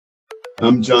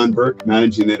I'm John Burke,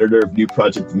 Managing Editor of New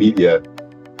Project Media.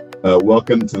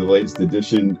 Welcome to the latest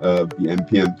edition of the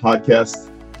NPM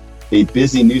podcast. A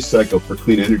busy news cycle for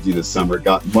clean energy this summer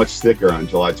got much thicker on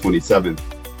July 27th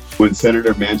when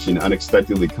Senator Manchin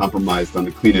unexpectedly compromised on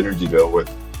the clean energy bill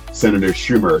with Senator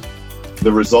Schumer.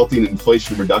 The resulting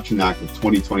Inflation Reduction Act of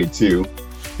 2022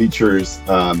 features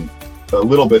a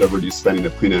little bit of reduced spending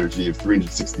of clean energy of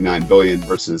 $369 billion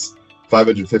versus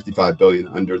 $555 billion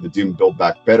under the doomed Build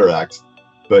Back Better Act,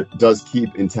 but does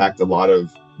keep intact a lot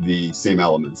of the same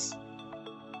elements.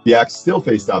 The act still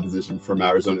faced opposition from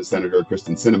Arizona Senator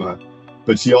Kristen Sinema,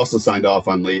 but she also signed off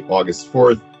on late August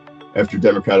 4th after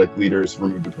Democratic leaders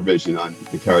removed a provision on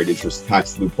the carried interest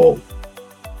tax loophole.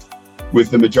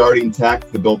 With the majority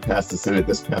intact, the bill passed the Senate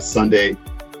this past Sunday.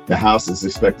 The House is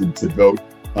expected to vote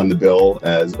on the bill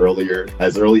as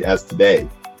early as today.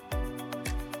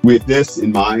 With this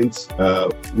in mind,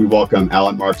 we welcome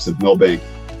Alan Marks of Milbank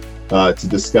to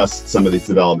discuss some of these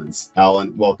developments.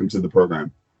 Alan, welcome to the program.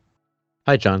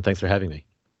 Hi, John. Thanks for having me.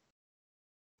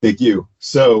 Thank you.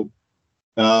 So,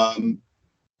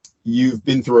 you've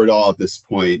been through it all at this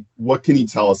point. What can you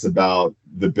tell us about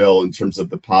the bill in terms of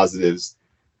the positives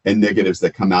and negatives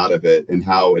that come out of it and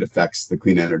how it affects the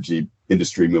clean energy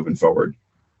industry moving forward?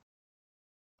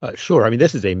 Sure. I mean,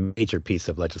 this is a major piece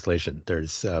of legislation.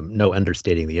 There's no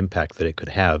understating the impact that it could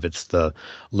have. It's the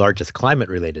largest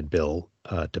climate-related bill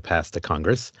to pass the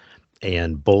Congress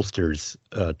and bolsters,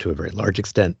 to a very large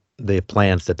extent, the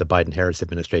plans that the Biden-Harris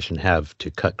administration have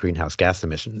to cut greenhouse gas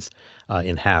emissions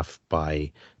in half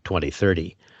by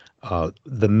 2030.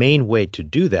 The main way to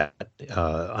do that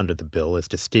under the bill is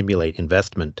to stimulate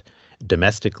investment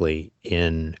domestically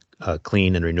in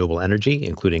clean and renewable energy,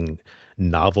 including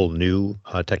novel new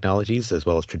technologies, as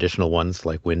well as traditional ones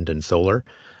like wind and solar,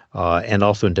 and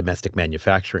also in domestic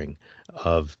manufacturing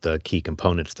of the key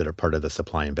components that are part of the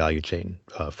supply and value chain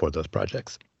for those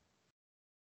projects.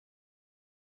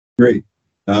 Great.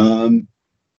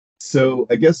 So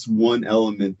I guess one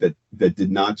element that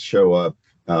did not show up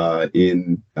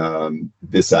in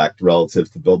this act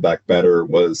relative to Build Back Better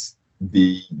was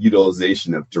the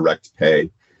utilization of direct pay,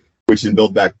 which in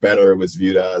Build Back Better was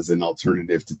viewed as an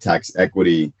alternative to tax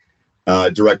equity.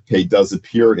 Direct pay does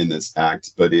appear in this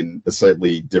act, but in a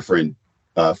slightly different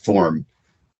form.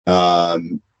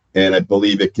 And I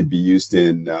believe it could be used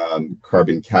in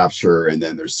carbon capture, and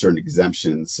then there's certain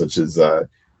exemptions such as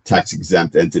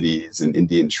tax-exempt entities and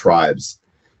Indian tribes.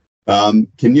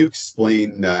 Can you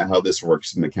explain how this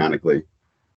works mechanically?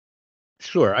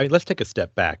 Sure. Let's take a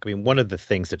step back. I mean, one of the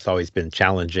things that's always been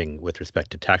challenging with respect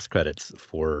to tax credits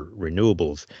for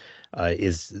renewables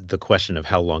is the question of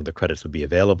how long the credits would be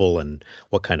available and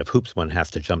what kind of hoops one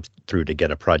has to jump through to get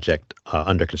a project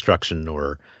under construction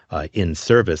or in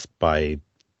service by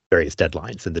various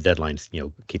deadlines. And the deadlines,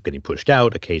 keep getting pushed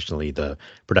out. Occasionally, the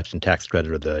production tax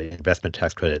credit or the investment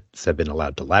tax credits have been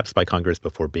allowed to lapse by Congress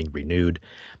before being renewed.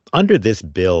 Under this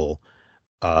bill,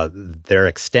 they're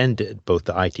extended, both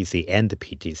the ITC and the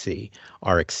PTC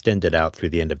are extended out through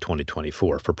the end of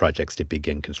 2024 for projects to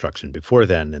begin construction before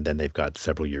then, and then they've got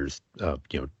several years,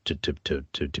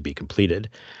 to be completed.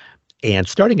 And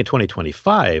starting in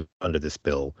 2025, under this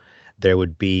bill, there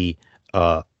would be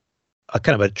a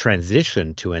kind of a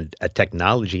transition to a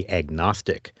technology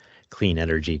agnostic clean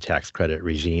energy tax credit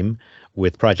regime,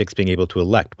 with projects being able to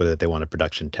elect whether they want a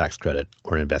production tax credit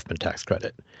or an investment tax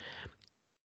credit.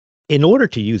 In order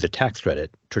to use a tax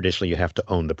credit, traditionally you have to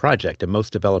own the project, and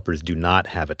most developers do not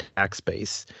have a tax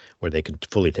base where they can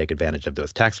fully take advantage of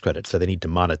those tax credits, so they need to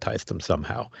monetize them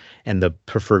somehow. And the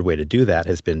preferred way to do that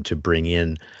has been to bring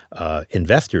in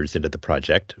investors into the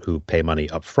project who pay money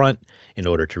up front in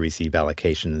order to receive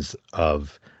allocations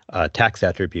of tax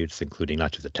attributes, including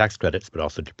not just the tax credits, but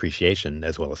also depreciation,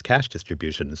 as well as cash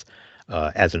distributions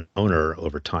as an owner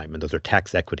over time. And those are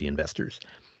tax equity investors.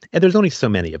 And there's only so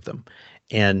many of them.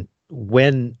 And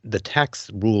when the tax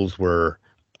rules were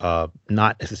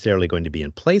not necessarily going to be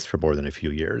in place for more than a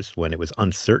few years, when it was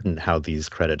uncertain how these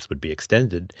credits would be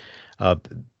extended,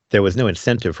 there was no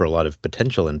incentive for a lot of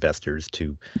potential investors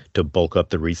to bulk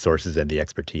up the resources and the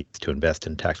expertise to invest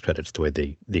in tax credits the way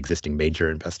the existing major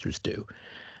investors do.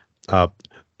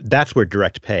 That's where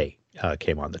direct pay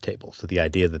came on the table. So the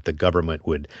idea that the government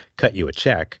would cut you a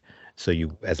check, so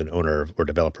you, as an owner or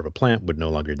developer of a plant, would no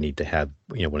longer need to have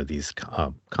one of these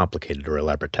complicated or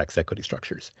elaborate tax equity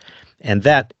structures. And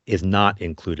that is not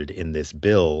included in this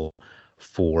bill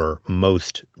for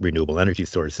most renewable energy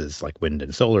sources like wind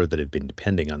and solar that have been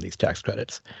depending on these tax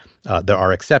credits. There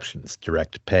are exceptions.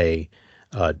 Direct pay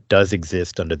does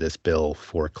exist under this bill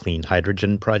for clean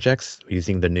hydrogen projects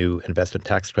using the new investment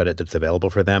tax credit that's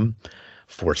available for them,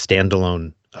 for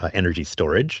standalone energy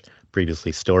storage.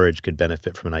 Previously, storage could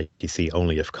benefit from an ITC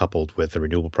only if coupled with a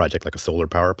renewable project like a solar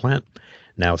power plant.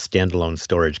 Now, standalone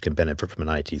storage can benefit from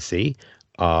an ITC,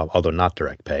 although not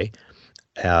direct pay.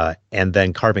 And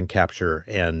then carbon capture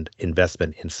and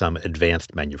investment in some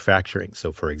advanced manufacturing.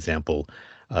 So, for example,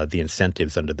 the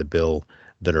incentives under the bill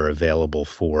that are available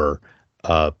for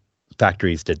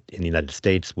factories that in the United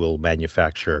States will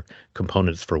manufacture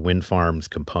components for wind farms,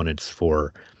 components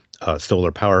for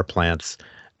solar power plants,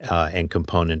 and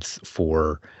components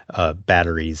for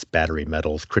batteries, battery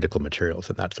metals, critical materials,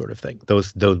 and that sort of thing.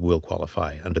 Those will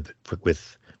qualify under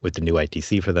with the new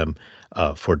ITC for them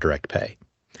for direct pay.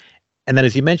 And then,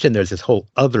 as you mentioned, there's this whole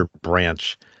other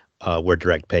branch where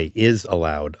direct pay is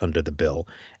allowed under the bill,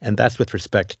 and that's with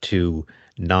respect to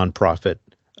nonprofit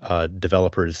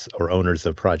developers or owners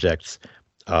of projects,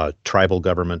 tribal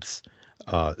governments,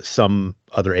 some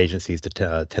other agencies.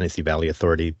 The Tennessee Valley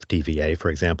Authority, TVA, for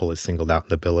example, is singled out in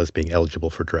the bill as being eligible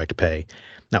for direct pay.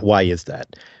 Now, why is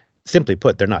that? Simply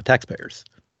put, they're not taxpayers.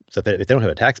 So if they don't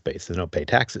have a tax base, they don't pay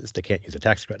taxes, they can't use a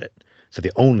tax credit. So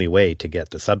the only way to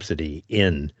get the subsidy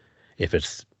in, if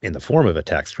it's in the form of a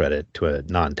tax credit to a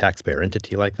non-taxpayer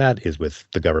entity like that, is with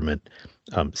the government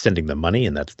sending them money,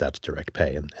 and that's direct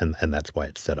pay, and that's why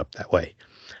it's set up that way.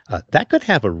 That could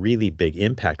have a really big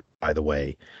impact, by the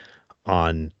way,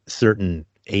 on certain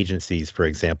agencies, for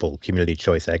example, community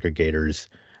choice aggregators,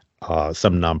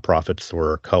 some nonprofits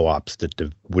or co-ops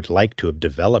that would like to have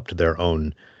developed their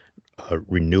own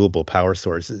renewable power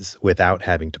sources without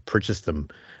having to purchase them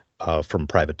from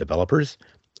private developers.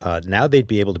 Now they'd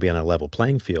be able to be on a level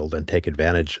playing field and take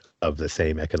advantage of the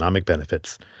same economic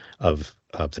benefits of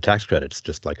the tax credits,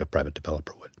 just like a private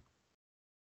developer would.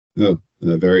 Oh,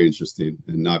 very interesting.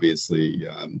 And obviously,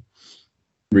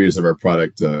 readers of our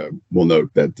product will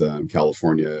note that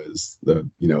California is a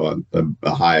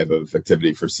hive of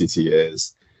activity for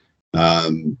CCAs.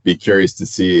 Be curious to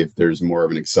see if there's more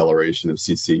of an acceleration of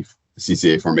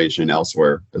CCA formation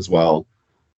elsewhere as well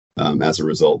as a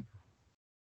result.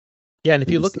 Yeah, and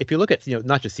if you look at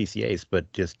not just CCAs,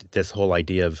 but just this whole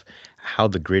idea of how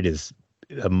the grid is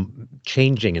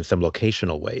changing in some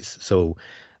locational ways. So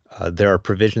there are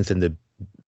provisions in the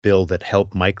bill that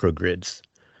help microgrids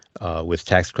with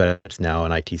tax credits now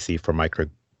and ITC for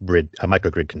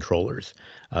microgrid controllers.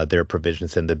 There are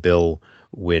provisions in the bill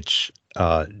which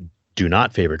do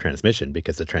not favor transmission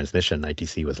because the transmission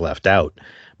ITC was left out,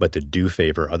 but that do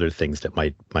favor other things that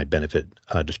might benefit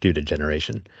distributed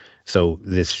generation. So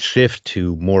this shift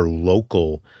to more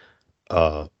local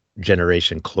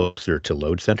generation closer to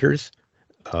load centers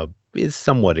is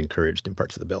somewhat encouraged in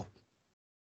parts of the bill.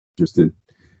 Interesting.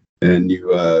 And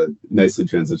you nicely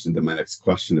transitioned to my next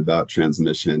question about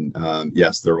transmission.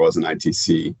 Yes, there was an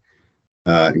ITC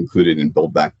included in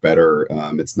Build Back Better.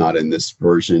 It's not in this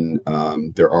version.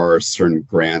 There are certain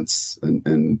grants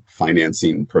and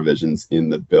financing provisions in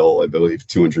the bill. I believe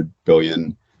 $200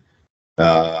 billion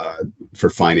for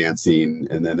financing,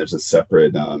 and then there's a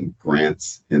separate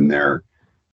grant in there,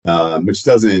 which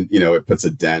doesn't, it puts a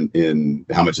dent in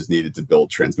how much is needed to build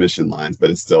transmission lines,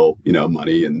 but it's still,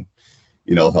 money and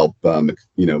help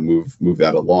move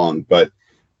that along. But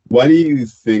why do you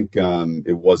think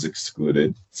it was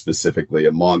excluded specifically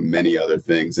among many other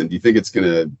things? And do you think it's going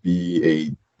to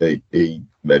be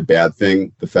a bad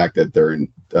thing, the fact that their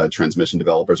transmission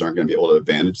developers aren't going to be able to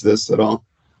advantage this at all?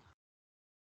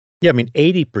 Yeah, I mean,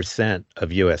 80%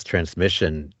 of U.S.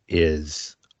 transmission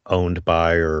is owned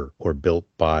by or built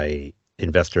by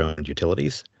investor-owned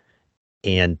utilities.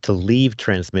 And to leave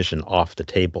transmission off the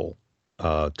table,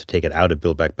 to take it out of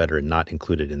Build Back Better and not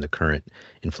include it in the current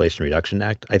Inflation Reduction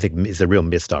Act, I think is a real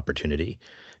missed opportunity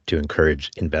to encourage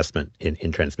investment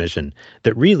in transmission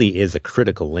that really is a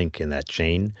critical link in that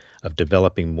chain of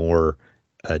developing more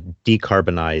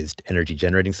decarbonized energy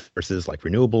generating sources like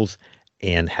renewables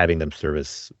and having them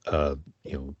service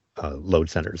load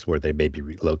centers where they may be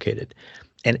relocated.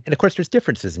 And of course, there's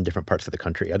differences in different parts of the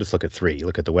country. I'll just look at three.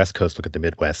 Look at the West Coast, look at the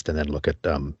Midwest, and then look at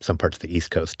some parts of the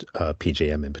East Coast,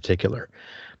 PJM in particular.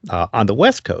 On the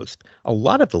West Coast, a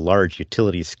lot of the large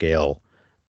utility scale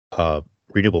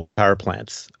renewable power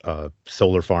plants,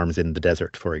 solar farms in the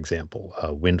desert, for example,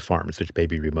 wind farms, which may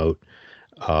be remote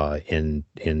in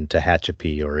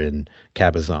Tehachapi or in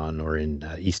Cabazon or in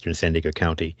eastern San Diego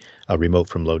County, remote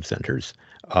from load centers.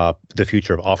 The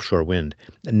future of offshore wind.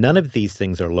 None of these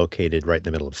things are located right in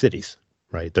the middle of cities,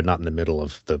 right? They're not in the middle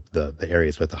of the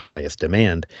areas with the highest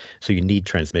demand. So you need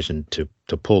transmission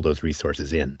to pull those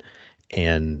resources in.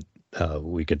 And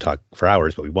we could talk for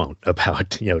hours, but we won't,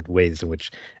 about ways in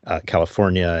which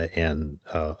California and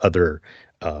other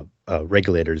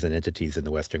regulators and entities in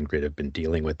the Western grid have been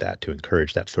dealing with that to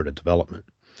encourage that sort of development.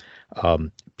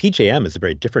 PJM is a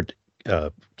very different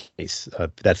case.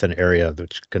 That's an area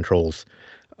which controls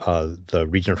the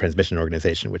Regional Transmission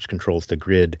Organization, which controls the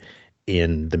grid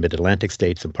in the Mid-Atlantic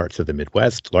states and parts of the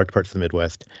Midwest, large parts of the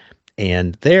Midwest.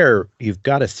 And there you've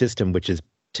got a system which is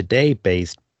today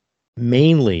based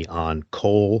mainly on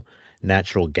coal,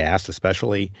 natural gas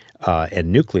especially,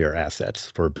 and nuclear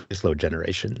assets for baseload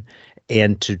generation.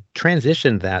 And to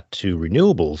transition that to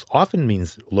renewables often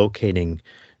means locating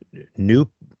new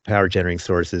power generating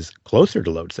sources closer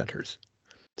to load centers.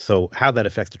 So how that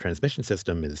affects the transmission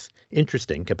system is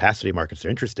interesting. Capacity markets are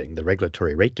interesting. The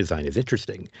regulatory rate design is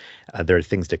interesting. There are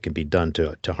things that can be done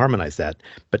to harmonize that.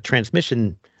 But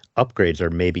transmission upgrades are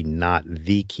maybe not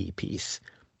the key piece.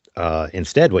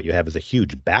 Instead, what you have is a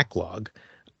huge backlog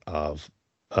of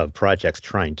projects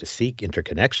trying to seek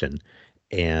interconnection,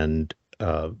 and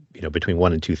between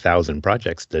 1,000 and 2,000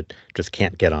 projects that just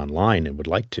can't get online and would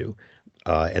like to.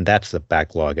 And that's the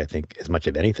backlog, I think, as much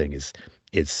of anything, is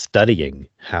studying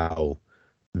how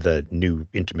the new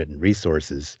intermittent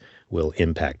resources will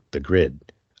impact the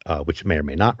grid, which may or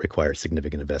may not require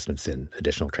significant investments in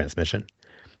additional transmission.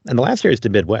 And the last area is the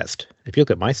Midwest. If you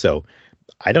look at MISO,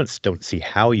 I don't see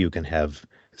how you can have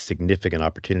significant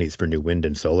opportunities for new wind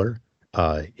and solar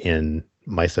in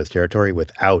MISO's territory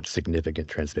without significant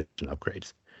transmission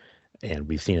upgrades. And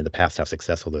we've seen in the past how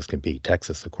successful those can be.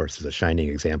 Texas, of course, is a shining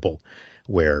example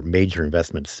where major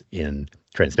investments in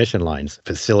transmission lines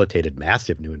facilitated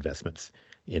massive new investments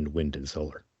in wind and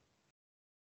solar.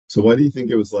 So why do you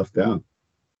think it was left out?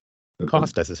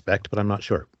 Cost, I suspect, but I'm not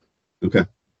sure. Okay.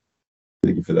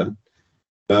 Thank you for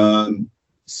that.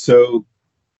 So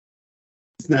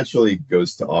this naturally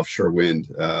goes to offshore wind,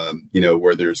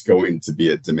 where there's going to be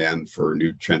a demand for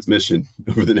new transmission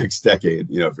over the next decade,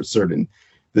 for certain.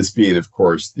 This being, of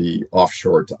course, the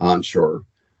offshore to onshore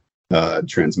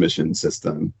transmission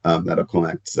system that'll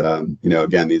connect,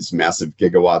 again, these massive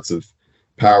gigawatts of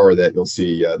power that you'll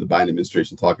see the Biden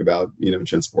administration talk about,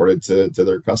 transported to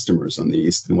their customers on the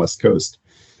East and West Coast.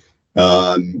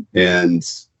 And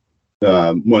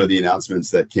one of the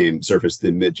announcements that surfaced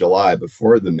in mid-July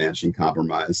before the Manchin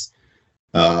compromise,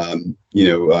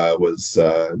 was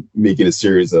making a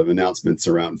series of announcements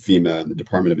around FEMA and the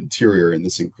Department of Interior, and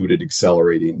this included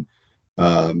accelerating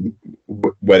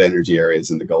wet energy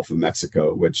areas in the Gulf of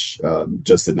Mexico, which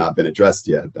just had not been addressed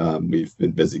yet. We've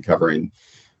been busy covering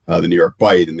the New York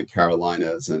Bight and the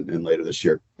Carolinas, and later this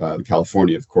year,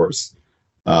 California, of course.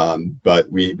 But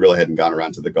we really hadn't gone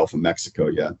around to the Gulf of Mexico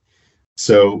yet.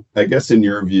 So I guess in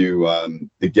your view,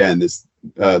 again,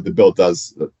 the bill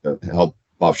does help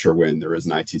offshore wind. There is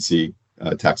an ITC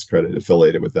tax credit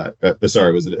affiliated with that. Was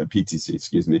it a PTC?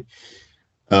 Excuse me.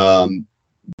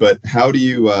 But how do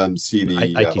you see the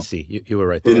ITC? You were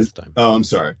right the last time. Oh, I'm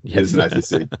sorry. Yes. It is an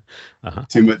ITC.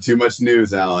 Uh-huh. Too much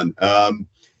news, Alan.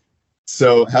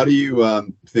 So how do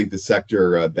you think the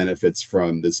sector benefits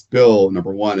from this bill,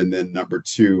 number one? And then number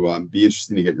two, be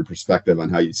interesting to get your perspective on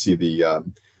how you see the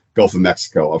Gulf of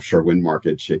Mexico offshore wind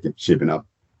market shaping up.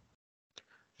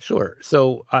 Sure.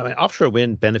 So offshore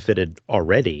wind benefited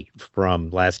already from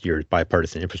last year's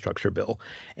bipartisan infrastructure bill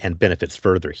and benefits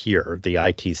further here. The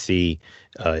ITC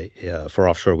for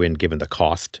offshore wind, given the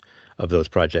cost of those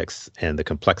projects and the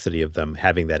complexity of them,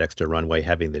 having that extra runway,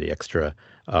 having the extra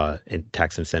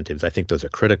tax incentives, I think those are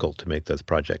critical to make those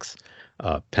projects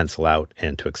pencil out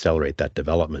and to accelerate that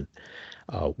development.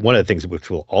 One of the things which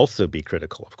will also be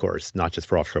critical, of course, not just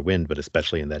for offshore wind, but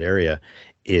especially in that area,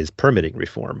 is permitting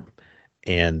reform.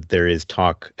 And there is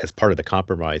talk as part of the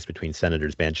compromise between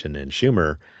Senators Manchin and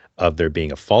Schumer of there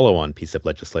being a follow-on piece of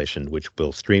legislation which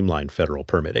will streamline federal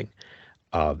permitting.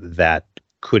 That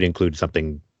could include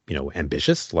something,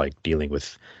 ambitious, like dealing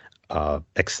with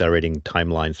accelerating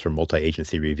timelines for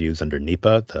multi-agency reviews under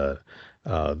NEPA.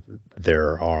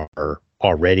 There are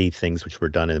already things which were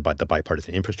done in the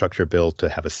bipartisan infrastructure bill to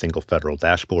have a single federal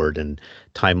dashboard and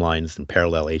timelines and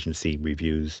parallel agency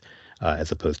reviews,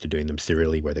 as opposed to doing them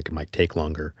serially where they might take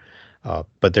longer.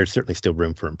 But there's certainly still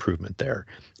room for improvement there.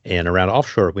 And around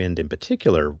offshore wind in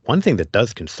particular, one thing that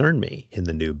does concern me in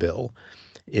the new bill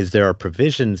is there are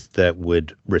provisions that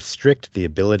would restrict the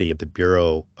ability of the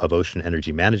Bureau of Ocean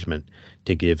Energy Management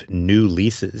to give new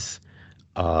leases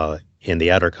in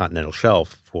the Outer Continental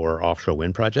Shelf for offshore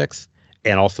wind projects,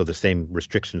 and also the same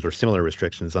restrictions or similar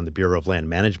restrictions on the Bureau of Land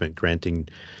Management granting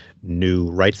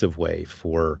new rights-of-way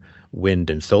for wind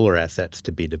and solar assets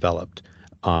to be developed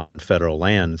on federal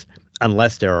lands,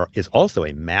 unless there is also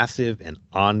a massive and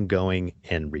ongoing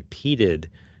and repeated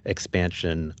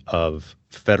expansion of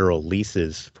federal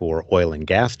leases for oil and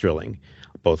gas drilling,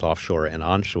 both offshore and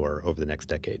onshore, over the next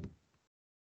decade.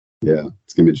 Yeah,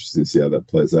 it's going to be interesting to see how that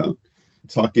plays out.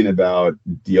 talking about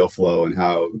deal flow and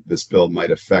how this bill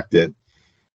might affect it.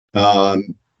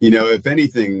 If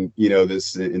anything,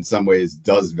 this in some ways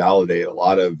does validate a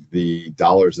lot of the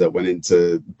dollars that went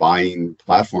into buying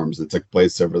platforms that took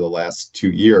place over the last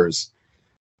 2 years.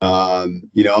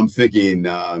 I'm thinking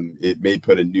it may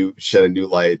shed a new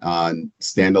light on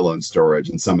standalone storage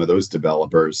and some of those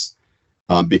developers,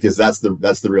 because that's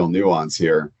the real nuance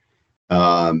here.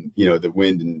 The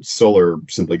wind and solar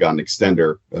simply got an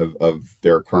extender of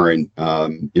their current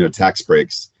tax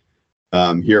breaks.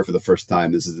 Here for the first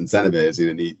time, this is incentivizing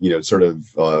and sort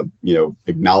of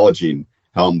acknowledging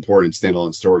how important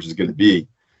standalone storage is going to be,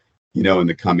 in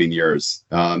the coming years.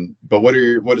 But what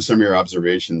are some of your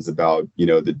observations about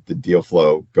the deal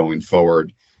flow going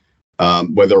forward?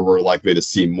 Whether we're likely to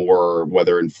see more,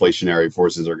 whether inflationary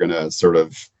forces are going to sort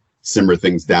of simmer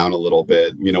things down a little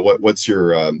bit. What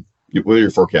are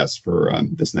your forecasts for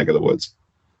this neck of the woods?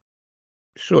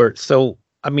 Sure. So,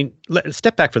 I mean, let's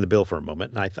step back for the bill for a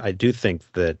moment. And I do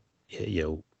think that,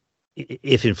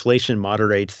 if inflation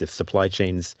moderates, if supply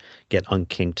chains get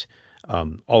unkinked,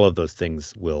 all of those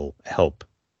things will help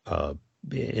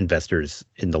investors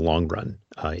in the long run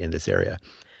in this area.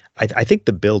 I think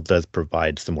the bill does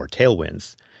provide some more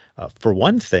tailwinds. For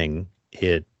one thing,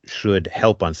 it should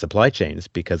help on supply chains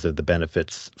because of the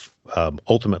benefits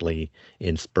ultimately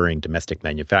in spurring domestic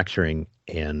manufacturing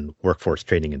and workforce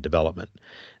training and development.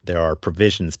 There are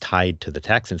provisions tied to the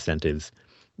tax incentives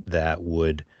that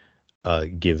would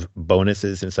give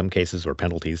bonuses in some cases, or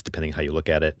penalties, depending how you look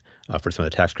at it, for some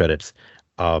of the tax credits,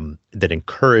 that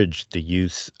encourage the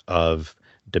use of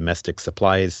domestic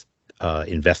supplies,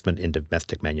 investment in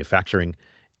domestic manufacturing,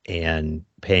 and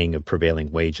paying of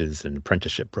prevailing wages and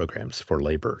apprenticeship programs for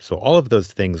labor. So all of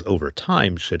those things over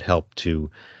time should help to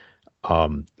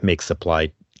make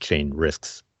supply chain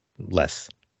risks less.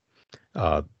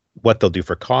 What they'll do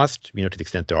for cost, to the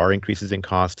extent there are increases in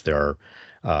cost, there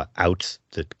are outs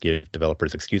that give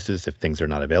developers excuses if things are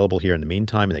not available here in the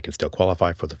meantime, and they can still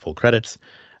qualify for the full credits.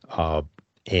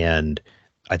 And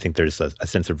I think there's a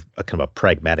sense of a kind of a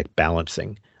pragmatic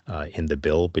balancing in the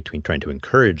bill between trying to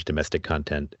encourage domestic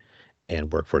content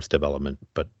and workforce development,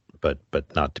 but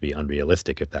not to be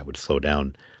unrealistic if that would slow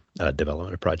down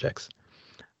development of projects.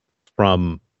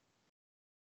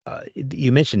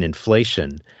 You mentioned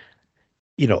inflation.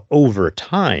 Over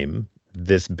time,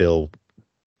 this bill,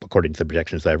 according to the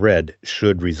projections I've read,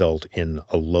 should result in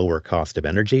a lower cost of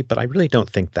energy, but I really don't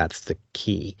think that's the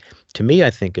key. To me,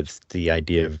 I think it's the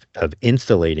idea of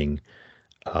insulating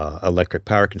electric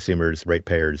power consumers,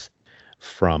 ratepayers,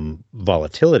 from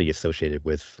volatility associated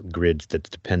with grids that's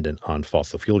dependent on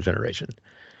fossil fuel generation.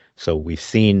 So we've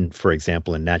seen, for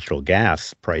example, in natural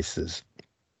gas prices,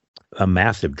 a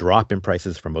massive drop in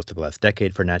prices for most of the last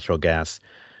decade for natural gas,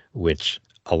 which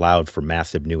allowed for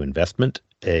massive new investment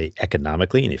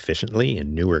economically and efficiently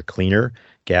in newer, cleaner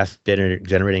gas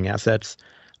generating assets.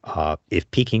 If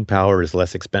peaking power is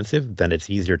less expensive, then it's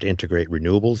easier to integrate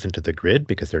renewables into the grid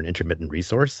because they're an intermittent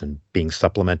resource, and being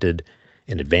supplemented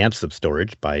in advance of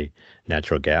storage by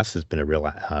natural gas has been a real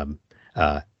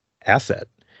asset.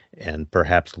 And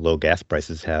perhaps low gas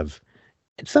prices have,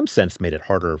 in some sense, made it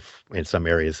harder in some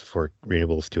areas for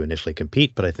renewables to initially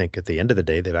compete. But I think at the end of the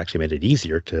day, they've actually made it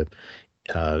easier to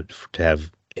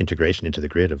have integration into the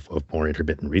grid of more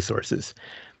intermittent resources.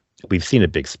 We've seen a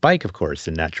big spike, of course,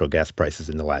 in natural gas prices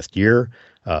in the last year,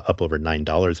 up over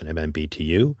 $9 an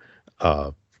MMBTU.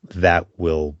 That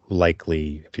will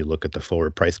likely, if you look at the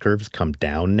forward price curves, come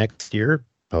down next year,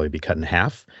 probably be cut in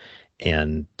half.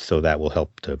 And so that will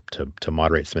help to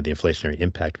moderate some of the inflationary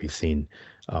impact we've seen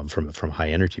from high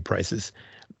energy prices.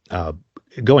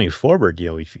 Going forward,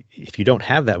 if you don't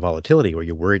have that volatility, or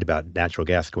you're worried about natural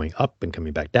gas going up and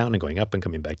coming back down and going up and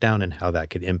coming back down, and how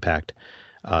that could impact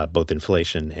both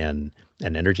inflation and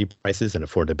energy prices and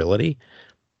affordability,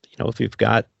 if you've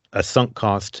got a sunk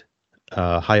cost,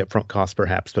 high upfront cost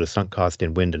perhaps, but a sunk cost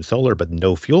in wind and solar, but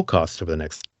no fuel costs over the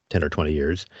next 10 or 20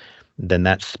 years, then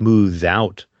that smooths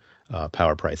out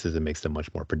power prices and makes them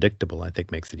much more predictable. I think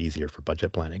makes it easier for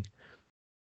budget planning.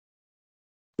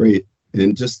 Great.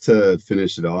 And just to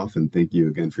finish it off, and thank you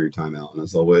again for your time, Alan,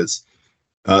 as always,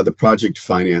 the project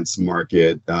finance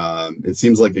market, it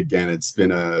seems like, again, it's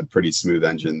been a pretty smooth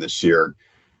engine this year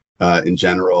in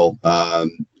general. I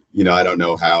don't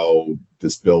know how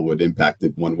this bill would impact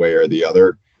it one way or the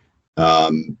other.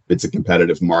 It's a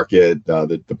competitive market.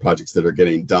 The projects that are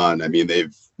getting done, I mean,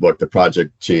 the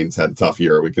project chains had a tough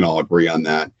year. We can all agree on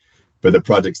that. But the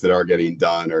projects that are getting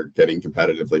done are getting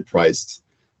competitively priced.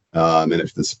 And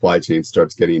if the supply chain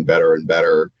starts getting better and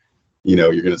better,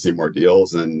 you're going to see more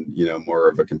deals and, more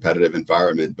of a competitive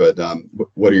environment. But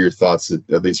what are your thoughts,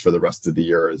 at least for the rest of the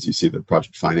year, as you see the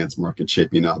project finance market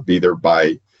shaping up, either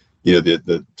by,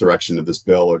 the direction of this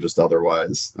bill or just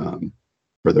otherwise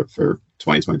for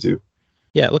 2022?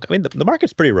 Yeah, look, I mean, the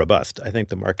market's pretty robust. I think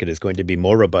the market is going to be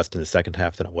more robust in the second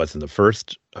half than it was in the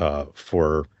first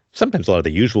for sometimes a lot of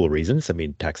the usual reasons. I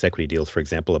mean, tax equity deals, for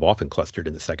example, have often clustered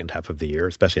in the second half of the year,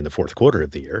 especially in the fourth quarter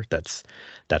of the year. That's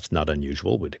not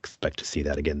unusual. We'd expect to see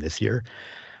that again this year.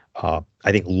 I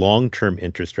think long-term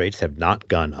interest rates have not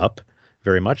gone up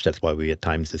very much. That's why we at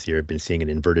times this year have been seeing an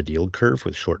inverted yield curve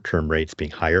with short-term rates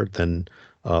being higher than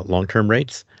long-term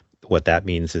rates. What that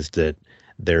means is that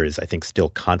there is, I think, still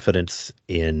confidence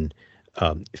in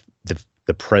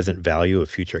the present value of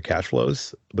future cash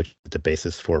flows, which is the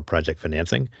basis for project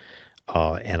financing,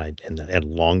 and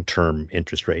long-term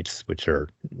interest rates, which are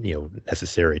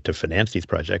necessary to finance these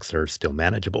projects, are still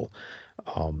manageable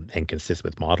and consistent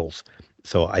with models.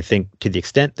 So I think to the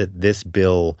extent that this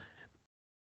bill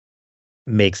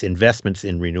makes investments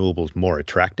in renewables more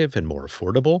attractive and more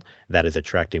affordable, that is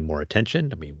attracting more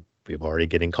attention. I mean, we're already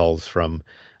getting calls from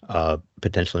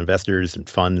potential investors and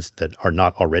funds that are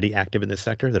not already active in this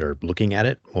sector that are looking at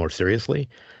it more seriously.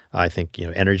 I think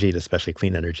energy, especially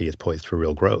clean energy, is poised for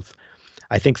real growth.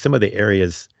 I think some of the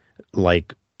areas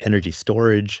like energy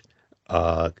storage,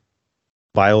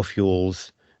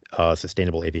 biofuels,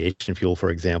 sustainable aviation fuel, for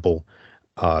example,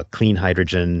 clean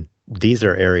hydrogen, these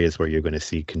are areas where you're going to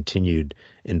see continued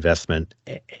investment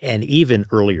and even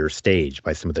earlier stage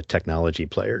by some of the technology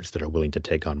players that are willing to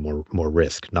take on more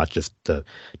risk, not just the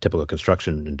typical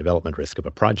construction and development risk of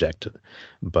a project,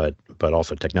 but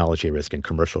also technology risk and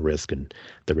commercial risk and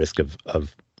the risk of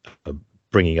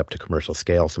bringing up to commercial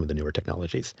scale some of the newer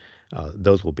technologies.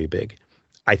 Those will be big.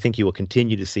 I think you will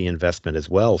continue to see investment as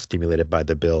well stimulated by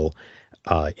the bill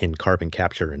in carbon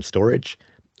capture and storage.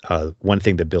 One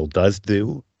thing the bill does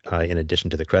do, in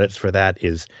addition to the credits for that,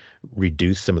 is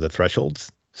reduce some of the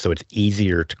thresholds. So it's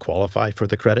easier to qualify for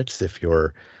the credits if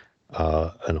you're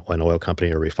an oil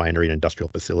company or refinery, an industrial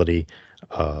facility,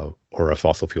 or a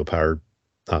fossil fuel powered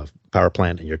power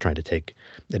plant, and you're trying to take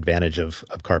advantage of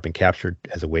carbon capture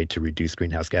as a way to reduce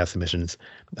greenhouse gas emissions.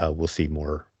 We'll see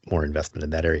more investment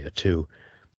in that area too.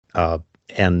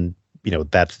 And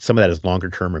that's some of that is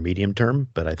longer term or medium term,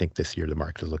 but I think this year the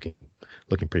market is looking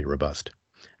pretty robust.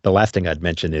 The last thing I'd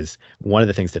mention is one of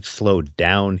the things that slowed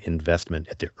down investment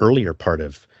at the earlier part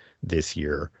of this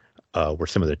year were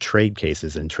some of the trade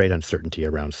cases and trade uncertainty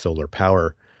around solar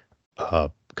power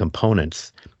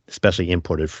components, especially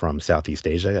imported from Southeast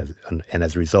Asia. And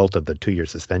as a result of the 2-year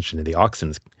suspension in the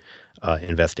Auxins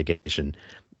investigation,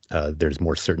 there's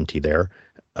more certainty there.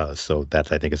 So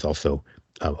that, I think, has also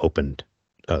opened,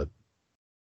 kind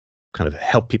of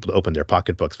helped people to open their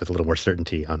pocketbooks with a little more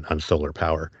certainty on solar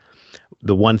power.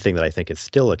 The one thing that I think is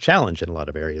still a challenge in a lot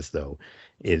of areas, though,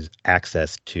 is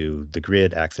access to the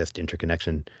grid, access to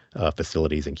interconnection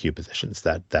facilities and queue positions,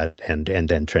 and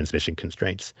then transmission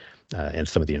constraints, and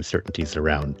some of the uncertainties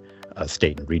around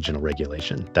state and regional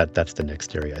regulation. That's the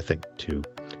next area, I think, to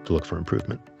look for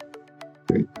improvement.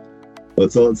 Great. Well,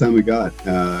 that's all the time we got.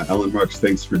 Alan Marks,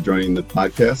 thanks for joining the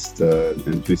podcast,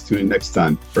 and please tune in next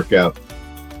time. Work out.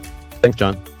 Thanks,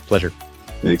 John. Pleasure.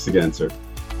 Thanks again, sir.